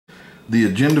the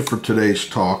agenda for today's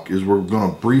talk is we're going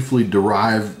to briefly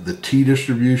derive the T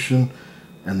distribution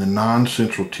and the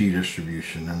non-central T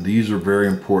distribution, and these are very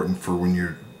important for when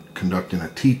you're conducting a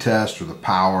t-test or the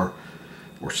power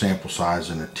or sample size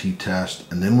in a t-test.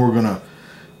 And then we're going to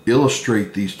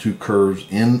illustrate these two curves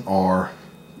in R,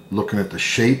 looking at the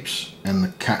shapes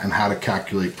and how to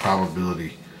calculate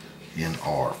probability in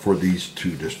R for these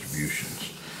two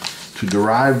distributions. To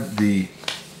derive the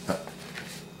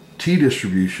T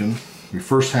distribution, we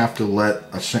first have to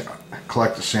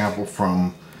collect a sample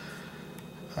from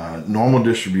normal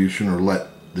distribution, or let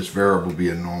this variable be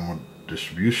a normal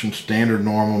distribution. Standard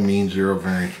normal, mean, zero,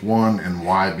 variance 1, and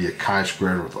y be a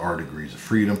chi-squared with r degrees of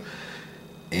freedom,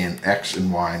 and x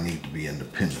and y need to be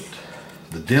independent.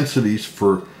 The densities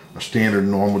for a standard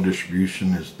normal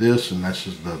distribution is this, and this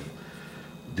is the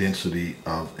density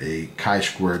of a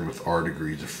chi-squared with r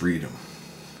degrees of freedom.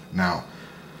 Now,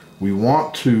 we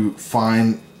want to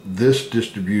find this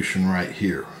distribution right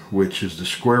here, which is the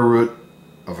square root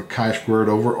of a chi-squared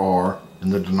over r in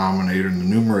the denominator, and the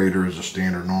numerator is a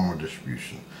standard normal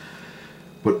distribution.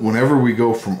 But whenever we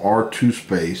go from R2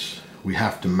 space, we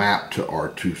have to map to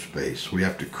R2 space. We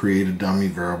have to create a dummy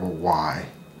variable y,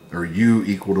 or u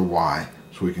equal to y,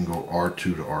 so we can go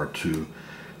R2 to R2.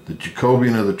 The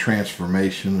Jacobian of the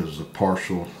transformation is the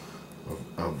partial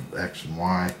of x and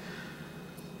y.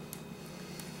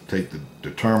 Take the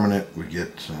determinant, we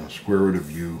get square root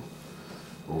of u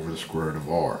over the square root of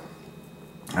r.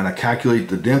 And I calculate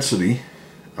the density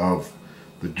of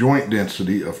the joint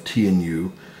density of t and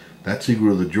u. That's equal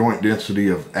to the joint density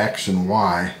of x and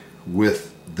y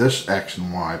with this x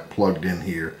and y plugged in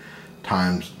here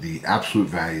times the absolute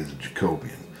value of the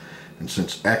Jacobian. And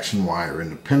since x and y are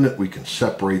independent, we can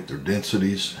separate their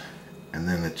densities, and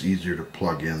then it's easier to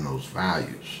plug in those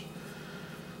values.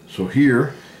 So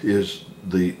here is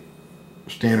the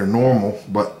standard normal,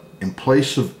 but in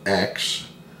place of x,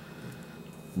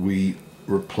 we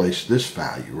replace this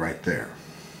value right there.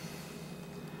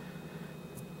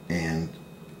 And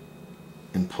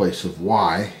in place of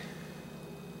y,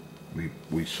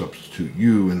 we substitute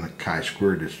u in the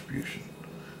chi-square distribution.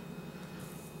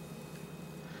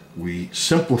 We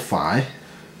simplify,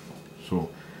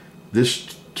 so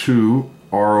this 2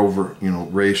 r over,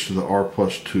 raised to the r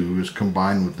plus 2 is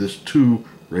combined with this 2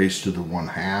 raised to the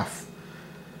 1/2.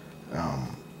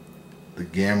 The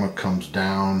gamma comes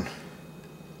down.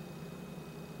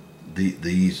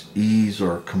 These e's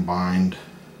are combined,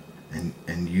 and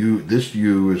this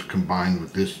u is combined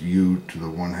with this u to the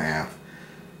 1/2,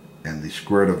 and the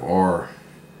square root of r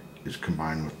is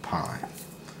combined with pi.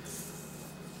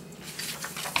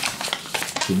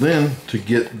 So then, to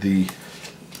get the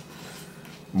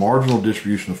marginal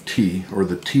distribution of t, or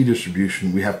the t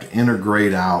distribution, we have to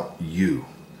integrate out u.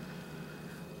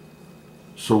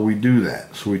 So we do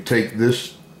that. So we take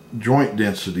this joint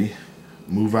density,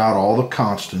 move out all the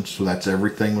constants, so that's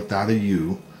everything without a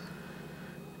u,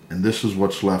 and this is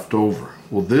what's left over.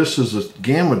 Well, this is a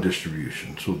gamma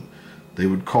distribution, so they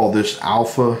would call this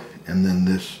alpha, and then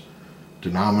this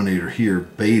denominator here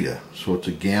beta, so it's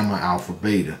a gamma alpha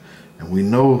beta, and we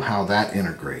know how that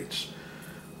integrates.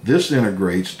 This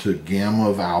integrates to gamma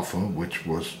of alpha, which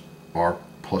was r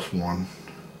plus 1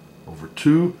 over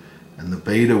 2, and the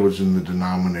beta was in the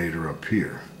denominator up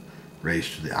here,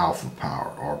 raised to the alpha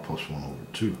power, r plus 1 over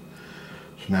 2.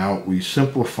 So now we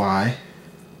simplify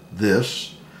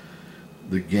this.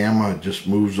 The gamma just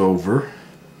moves over.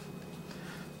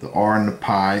 The r and the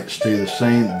pi stay the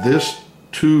same. This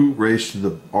 2 raised to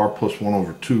the r plus 1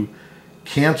 over 2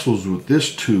 cancels with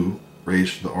this 2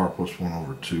 raised to the r plus 1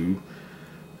 over 2.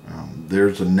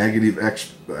 There's a negative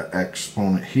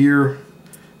exponent here,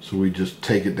 so we just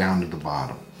take it down to the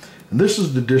bottom. And this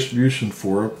is the distribution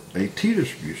for a t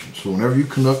distribution. So whenever you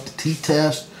conduct a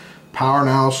t-test, power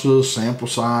analysis, sample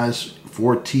size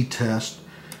for a t-test,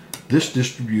 this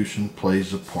distribution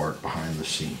plays a part behind the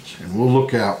scenes. And we'll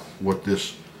look at what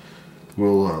this,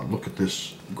 look at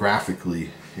this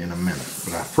graphically in a minute.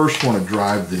 But I first want to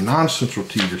derive the non-central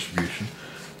t distribution,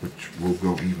 which will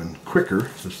go even quicker.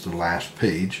 This is the last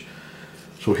page.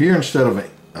 So here, instead of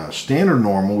a standard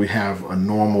normal, we have a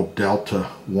normal delta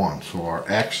 1. So our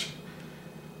x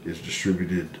is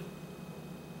distributed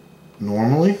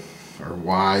normally. Our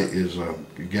y is,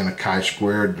 again, a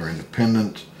chi-squared. They're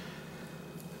independent.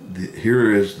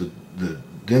 Here is the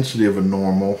density of a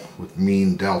normal with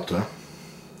mean delta.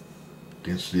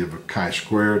 Density of a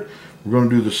chi-squared. We're going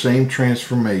to do the same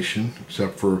transformation,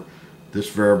 except for this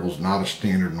variable is not a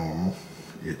standard normal.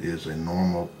 It is a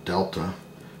normal delta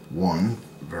 1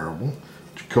 variable.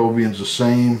 Jacobian's the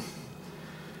same.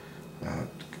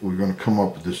 We're going to come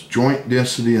up with this joint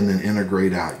density and then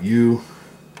integrate out u.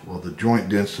 Well, the joint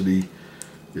density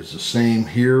is the same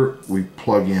here. We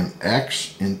plug in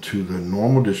x into the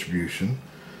normal distribution.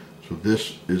 So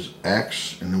this is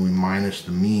x, and then we minus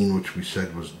the mean, which we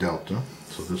said was delta.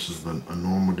 So this is a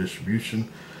normal distribution.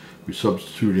 We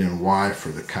substitute in y for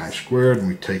the chi-squared, and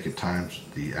we take it times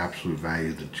the absolute value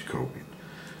of the Jacobian.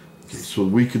 Okay, so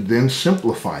we could then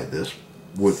simplify this,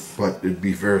 but it'd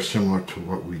be very similar to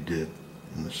what we did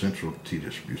in the central T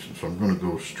distribution. So I'm going to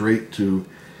go straight to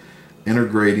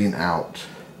integrating out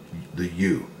the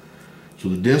u. So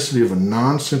the density of a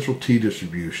non-central T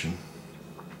distribution,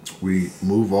 we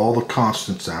move all the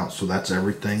constants out, so that's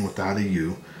everything without a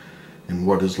u, and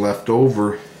what is left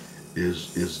over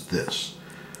is this.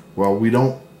 Well, we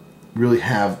don't really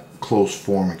have closed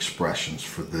form expressions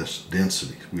for this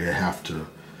density. We have to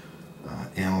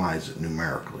analyze it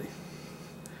numerically,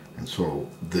 and so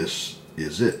this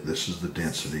is it. This is the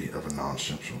density of a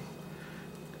non-central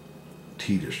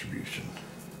T distribution.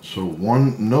 So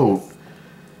one note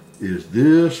is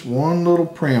this one little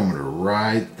parameter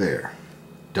right there,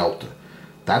 delta.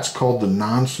 That's called the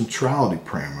non-centrality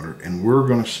parameter, and we're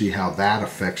going to see how that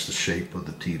affects the shape of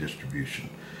the T distribution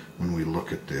when we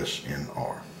look at this in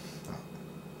R.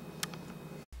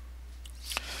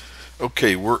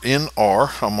 Okay, we're in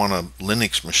R. I'm on a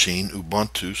Linux machine,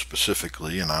 Ubuntu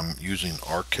specifically, and I'm using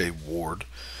RK Ward,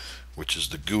 which is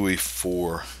the GUI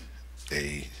for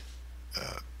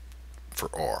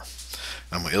R.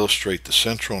 I'm going to illustrate the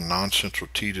central and non-central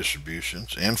T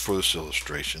distributions, and for this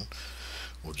illustration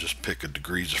we'll just pick a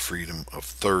degrees of freedom of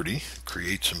 30,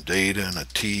 create some data in a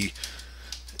T,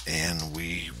 and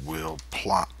we will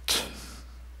plot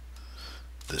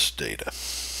this data.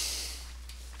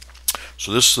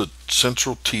 So this is the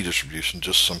central T distribution,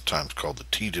 just sometimes called the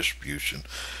T distribution,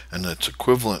 and it's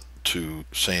equivalent to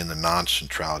saying the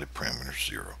non-centrality parameter is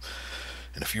 0.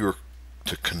 And if you were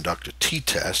to conduct a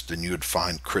t-test, then you would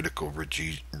find critical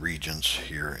regions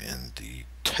here in the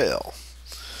tail.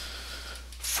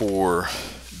 For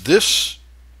this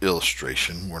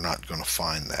illustration, we're not going to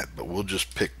find that, but we'll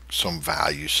just pick some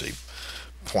value, say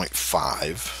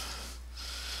 0.5,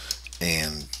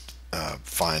 and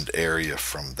find area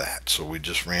from that. So we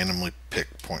just randomly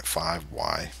pick 0.5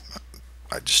 y.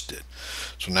 I just did.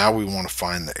 So now we want to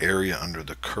find the area under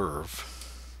the curve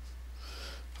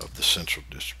of the central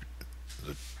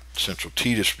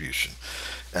T distribution,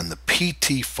 and the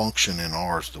PT function in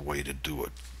R is the way to do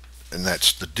it, and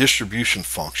that's the distribution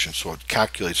function, so it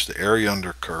calculates the area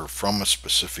under curve from a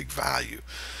specific value,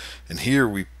 and here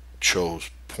we chose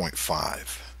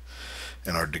 0.5,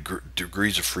 and our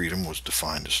degrees of freedom was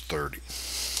defined as 30.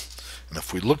 And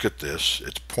if we look at this,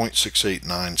 it's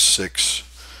 0.6896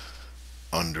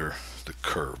 under the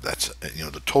curve. That's,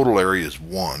 the total area is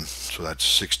 1, so that's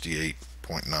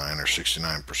 68.9 or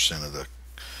 69% of the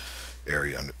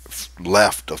area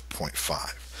left of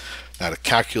 0.5. Now to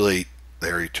calculate the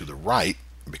area to the right,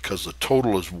 because the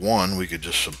total is 1, we could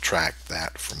just subtract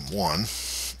that from 1,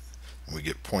 and we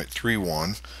get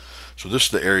 0.31. So this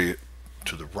is the area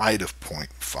to the right of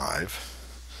 0.5,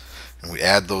 and we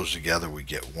add those together, we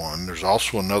get 1. There's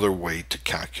also another way to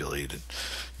calculate it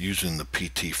using the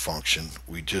PT function.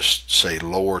 We just say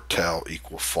lower tail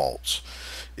equal false.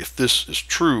 If this is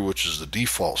true, which is the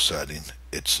default setting,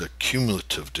 it's a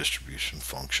cumulative distribution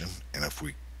function, and if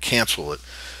we cancel it,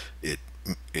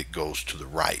 it goes to the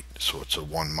right, so it's a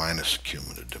 1 minus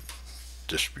cumulative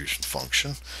distribution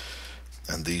function,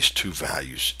 and these two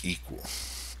values equal.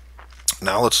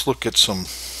 Now let's look at some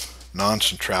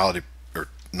non-centrality or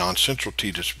non-central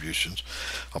T distributions.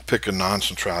 I'll pick a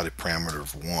non-centrality parameter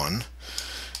of 1,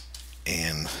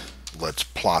 and let's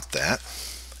plot that,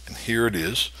 and here it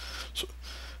is. So,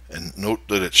 and note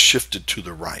that it's shifted to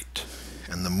the right,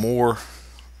 and the more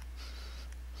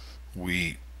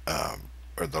we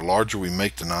or the larger we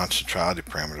make the non-centrality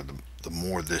parameter, the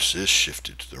more this is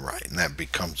shifted to the right, and that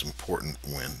becomes important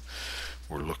when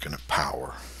we're looking at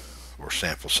power or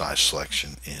sample size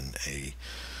selection in a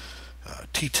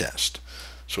t-test.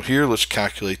 So here let's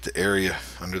calculate the area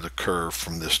under the curve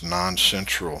from this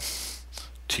non-central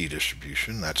T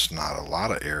distribution. That's not a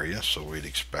lot of area, so we'd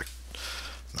expect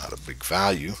not a big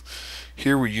value.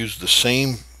 Here we use the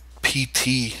same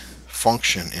PT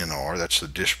function in R, that's the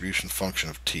distribution function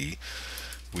of T.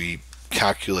 We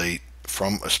calculate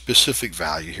from a specific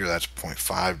value, here that's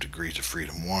 0.5 degrees of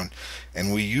freedom 1,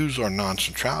 and we use our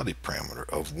non-centrality parameter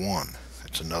of 1.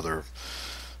 It's another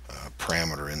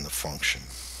parameter in the function,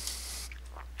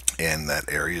 and that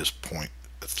area is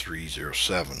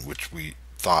 0.307, which we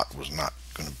thought was not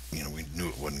going to, we knew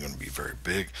it wasn't going to be very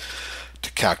big.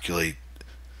 To calculate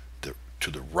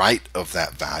to the right of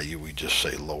that value, we just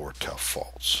say lower tail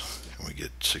false, and we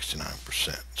get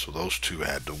 69%. So those two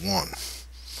add to 1.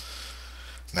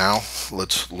 Now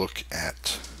let's look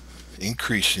at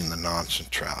increasing the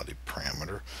non-centrality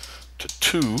parameter to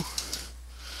 2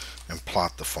 and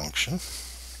plot the function,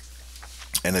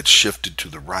 and it's shifted to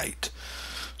the right,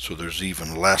 so there's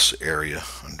even less area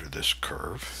under this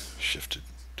curve shifted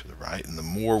to the right. And the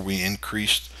more we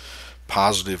increase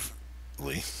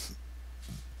positively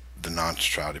the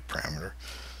non-centrality parameter,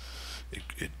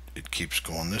 it keeps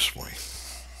going this way.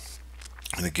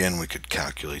 And again, we could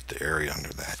calculate the area under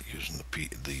that using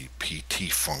the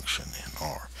PT function in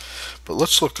R. But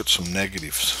let's look at some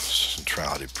negative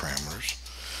centrality parameters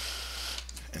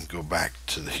and go back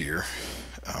to here.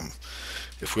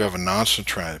 If we have a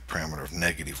non-centrality parameter of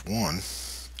 -1,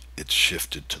 it's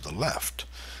shifted to the left.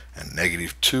 And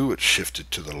 -2, it's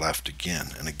shifted to the left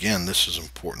again. And again, this is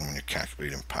important when you're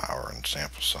calculating power and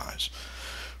sample size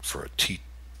for a T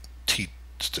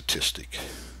statistic.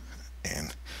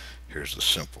 And here's the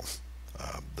simple,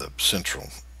 the central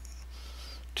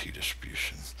T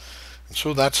distribution. And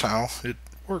so that's how it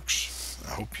works.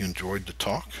 I hope you enjoyed the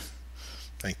talk.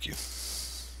 Thank you.